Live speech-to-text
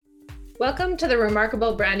Welcome to the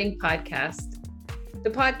Remarkable Branding Podcast, the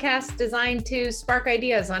podcast designed to spark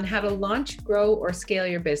ideas on how to launch, grow, or scale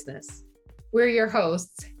your business. We're your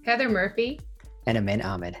hosts, Heather Murphy and Amin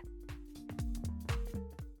Ahmed.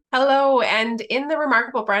 Hello, and in the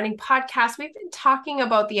Remarkable Branding Podcast, we've been talking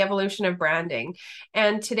about the evolution of branding.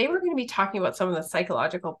 And today we're going to be talking about some of the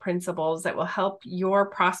psychological principles that will help your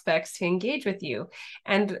prospects to engage with you.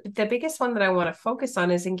 And the biggest one that I want to focus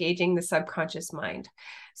on is engaging the subconscious mind.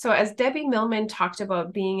 So as Debbie Millman talked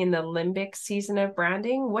about being in the limbic season of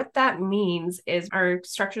branding, what that means is our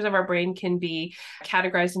structures of our brain can be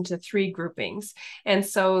categorized into three groupings. And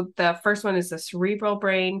so the first one is the cerebral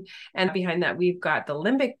brain. And behind that, we've got the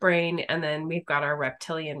limbic brain, and then we've got our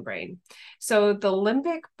reptilian brain. So the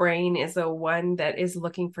limbic brain is the one that is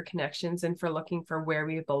looking for connections and for looking for where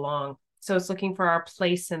we belong. So it's looking for our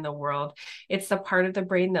place in the world. It's the part of the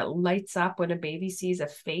brain that lights up when a baby sees a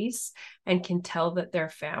face and can tell that they're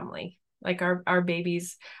family. Like our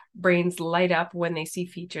babies' brains light up when they see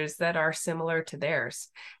features that are similar to theirs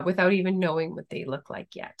without even knowing what they look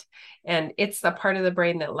like yet. And it's the part of the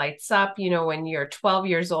brain that lights up, when you're 12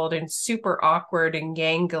 years old and super awkward and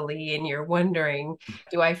gangly and you're wondering,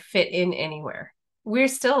 do I fit in anywhere? We're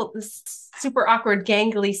still super awkward,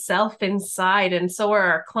 gangly self inside, and so are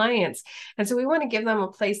our clients. And so we want to give them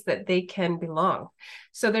a place that they can belong.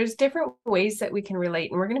 So there's different ways that we can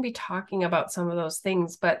relate, and we're going to be talking about some of those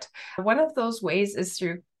things. But one of those ways is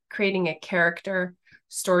through creating a character,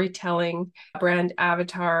 storytelling, brand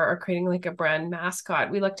avatar, or creating like a brand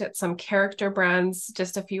mascot. We looked at some character brands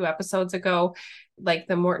just a few episodes ago, like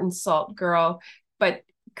the Morton Salt Girl, but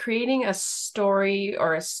creating a story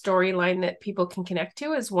or a storyline that people can connect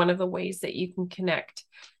to is one of the ways that you can connect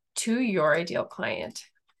to your ideal client.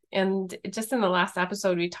 And just in the last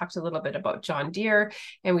episode, we talked a little bit about John Deere,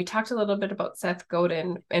 and we talked a little bit about Seth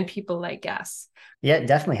Godin and people like us. Yeah,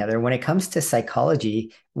 definitely, Heather. When it comes to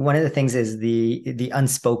psychology, one of the things is the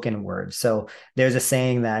unspoken word. So there's a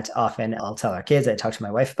saying that often I'll tell our kids, I talk to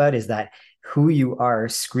my wife about, is that who you are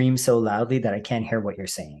screams so loudly that I can't hear what you're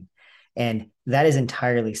saying. And that is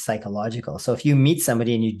entirely psychological. So if you meet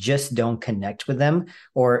somebody and you just don't connect with them,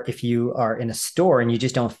 or if you are in a store and you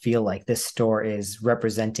just don't feel like this store is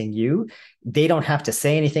representing you, they don't have to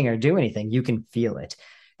say anything or do anything. You can feel it.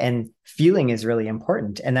 And feeling is really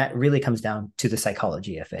important. And that really comes down to the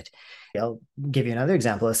psychology of it. I'll give you another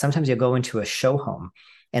example. Is sometimes you'll go into a show home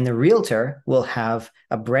and the realtor will have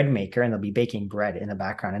a bread maker and they'll be baking bread in the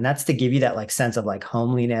background. And that's to give you that like sense of like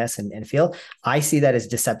homeliness and feel. I see that as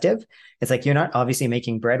deceptive. It's like, you're not obviously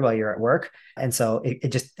making bread while you're at work. And so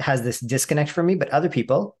it just has this disconnect for me. But other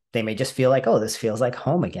people, they may just feel like, oh, this feels like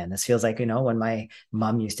home again. This feels like, when my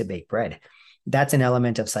mom used to bake bread. That's an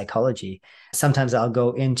element of psychology. Sometimes I'll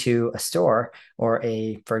go into a store or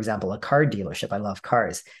for example, a car dealership. I love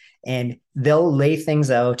cars. And they'll lay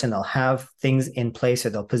things out and they'll have things in place,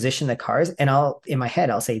 or they'll position the cars. And in my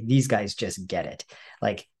head, I'll say, these guys just get it.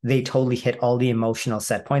 Like they totally hit all the emotional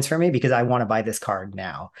set points for me because I want to buy this car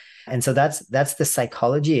now. And so that's the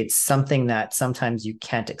psychology. It's something that sometimes you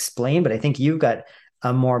can't explain, but I think you've got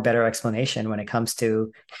a more better explanation when it comes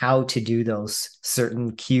to how to do those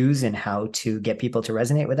certain cues and how to get people to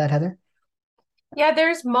resonate with that, Heather. Yeah,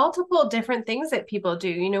 there's multiple different things that people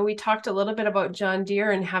do. We talked a little bit about John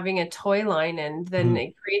Deere and having a toy line, and then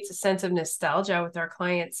it creates a sense of nostalgia with our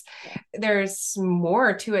clients. There's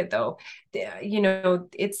more to it, though.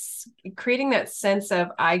 It's creating that sense of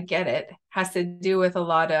I get it has to do with a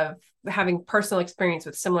lot of having personal experience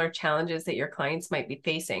with similar challenges that your clients might be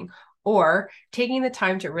facing, or taking the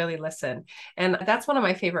time to really listen. And that's one of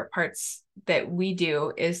my favorite parts that we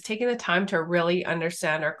do, is taking the time to really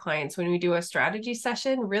understand our clients. When we do a strategy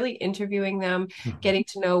session, really interviewing them, getting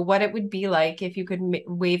to know what it would be like if you could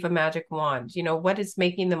wave a magic wand. What is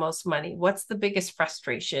making the most money? What's the biggest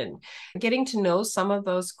frustration? Getting to know some of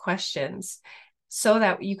those questions so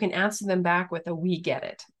that you can answer them back with a we get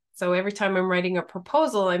it. So every time I'm writing a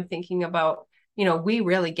proposal, I'm thinking about, we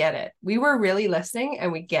really get it. We were really listening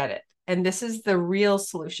and we get it. And this is the real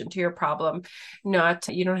solution to your problem.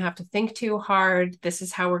 You don't have to think too hard. This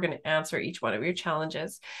is how we're going to answer each one of your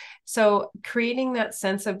challenges. So creating that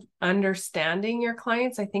sense of understanding your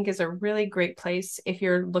clients, I think, is a really great place if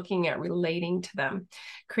you're looking at relating to them.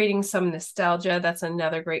 Creating some nostalgia, that's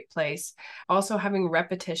another great place. Also having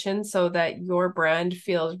repetition so that your brand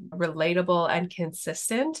feels relatable and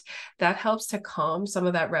consistent. That helps to calm some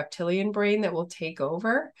of that reptilian brain that will take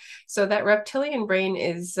over. So that reptilian brain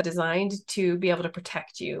is designed to be able to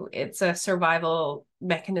protect you. It's a survival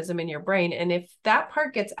mechanism in your brain. And if that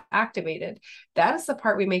part gets activated, that is the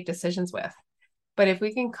part we make decisions with. But if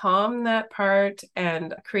we can calm that part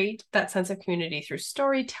and create that sense of community through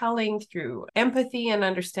storytelling, through empathy and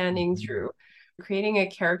understanding, through creating a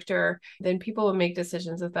character, then people will make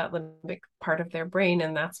decisions with that limbic part of their brain.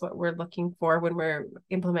 And that's what we're looking for when we're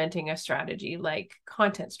implementing a strategy like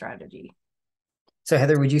content strategy. So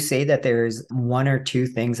Heather, would you say that there's one or two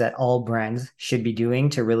things that all brands should be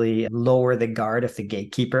doing to really lower the guard of the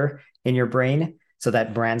gatekeeper in your brain so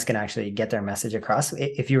that brands can actually get their message across?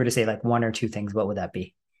 If you were to say like one or two things, what would that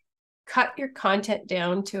be? Cut your content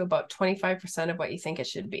down to about 25% of what you think it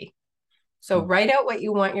should be. So write out what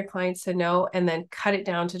you want your clients to know and then cut it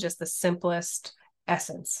down to just the simplest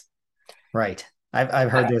essence. Right.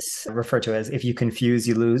 I've heard this referred to as if you confuse,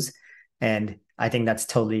 you lose. And I think that's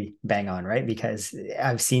totally bang on, right? Because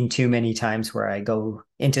I've seen too many times where I go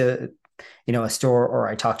into, a store or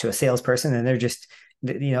I talk to a salesperson and they're just,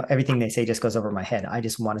 everything they say just goes over my head. I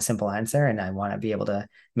just want a simple answer and I want to be able to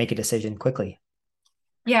make a decision quickly.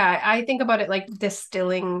 Yeah, I think about it like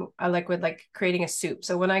distilling a liquid, like creating a soup.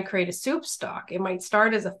 So when I create a soup stock, it might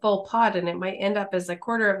start as a full pot and it might end up as a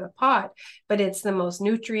quarter of the pot, but it's the most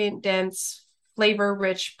nutrient dense, flavor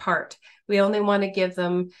rich part. We only want to give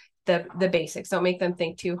them the basics. Don't make them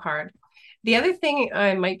think too hard. The other thing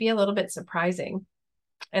might be a little bit surprising,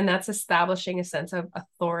 and that's establishing a sense of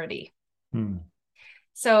authority.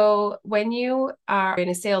 So when you are in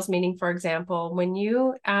a sales meeting, for example, when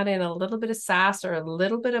you add in a little bit of sass or a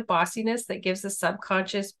little bit of bossiness that gives the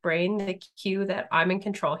subconscious brain the cue that I'm in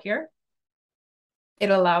control here, it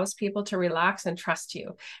allows people to relax and trust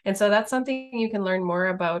you. And so that's something you can learn more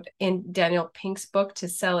about in Daniel Pink's book, To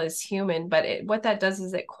Sell is Human. But what that does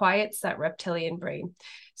is it quiets that reptilian brain.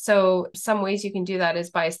 So some ways you can do that is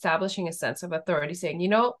by establishing a sense of authority,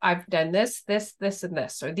 saying, I've done this, this, this, and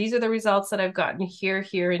this, or these are the results that I've gotten here,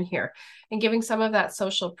 here, and here, and giving some of that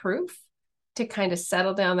social proof to kind of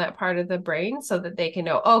settle down that part of the brain so that they can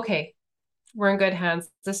know, okay, we're in good hands.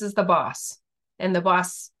 This is the boss. And the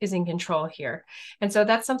boss is in control here. And so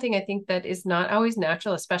that's something I think that is not always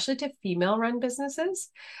natural, especially to female-run businesses,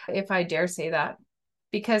 if I dare say that,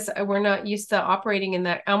 because we're not used to operating in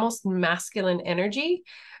that almost masculine energy.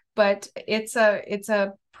 But it's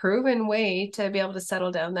a proven way to be able to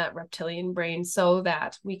settle down that reptilian brain so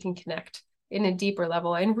that we can connect in a deeper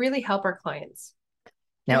level and really help our clients.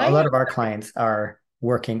 Now, a lot of our clients are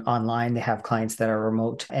working online. They have clients that are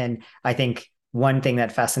remote. And I think one thing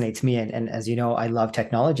that fascinates me, and as you know, I love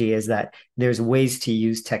technology, is that there's ways to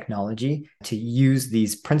use technology to use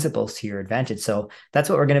these principles to your advantage. So that's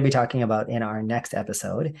what we're going to be talking about in our next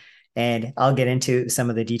episode. And I'll get into some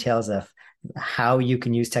of the details of how you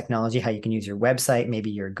can use technology, how you can use your website,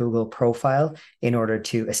 maybe your Google profile in order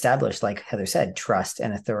to establish, like Heather said, trust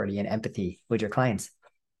and authority and empathy with your clients.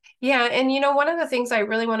 Yeah. And, one of the things I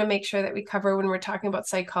really want to make sure that we cover when we're talking about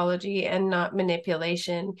psychology and not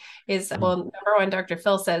manipulation is, well, number one, Dr.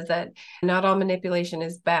 Phil says that not all manipulation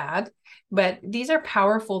is bad, but these are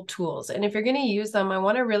powerful tools. And if you're going to use them, I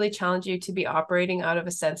want to really challenge you to be operating out of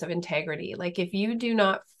a sense of integrity. Like if you do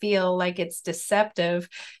not feel like it's deceptive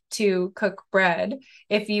to cook bread,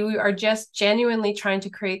 if you are just genuinely trying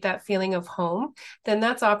to create that feeling of home, then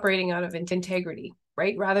that's operating out of integrity.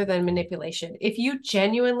 Right? Rather than manipulation. If you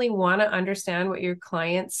genuinely want to understand what your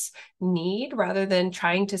clients need, rather than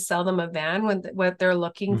trying to sell them a van when what they're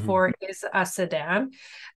looking for is a sedan,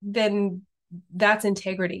 then that's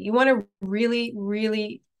integrity. You want to really,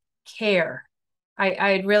 really care.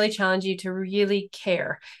 I'd really challenge you to really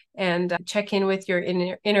care and check in with your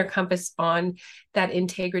inner compass on that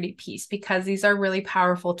integrity piece, because these are really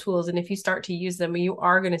powerful tools. And if you start to use them, you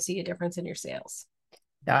are going to see a difference in your sales.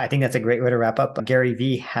 I think that's a great way to wrap up. Gary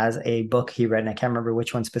Vee has a book he read, and I can't remember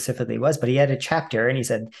which one specifically it was, but he had a chapter and he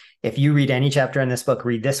said, if you read any chapter in this book,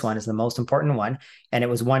 read this one is the most important one. And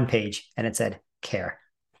it was one page and it said, care.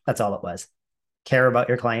 That's all it was. Care about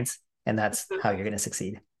your clients. And that's how you're going to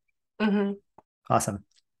succeed. Awesome.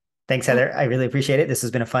 Thanks, Heather. I really appreciate it. This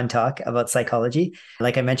has been a fun talk about psychology.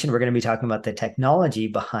 Like I mentioned, we're going to be talking about the technology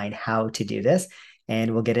behind how to do this.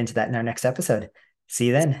 And we'll get into that in our next episode. See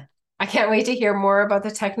you then. I can't wait to hear more about the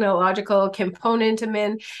technological component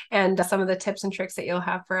and some of the tips and tricks that you'll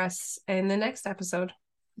have for us in the next episode.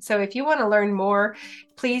 So if you want to learn more,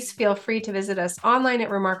 please feel free to visit us online at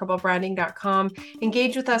remarkablebranding.com.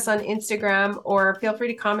 Engage with us on Instagram, or feel free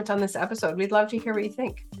to comment on this episode. We'd love to hear what you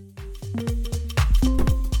think.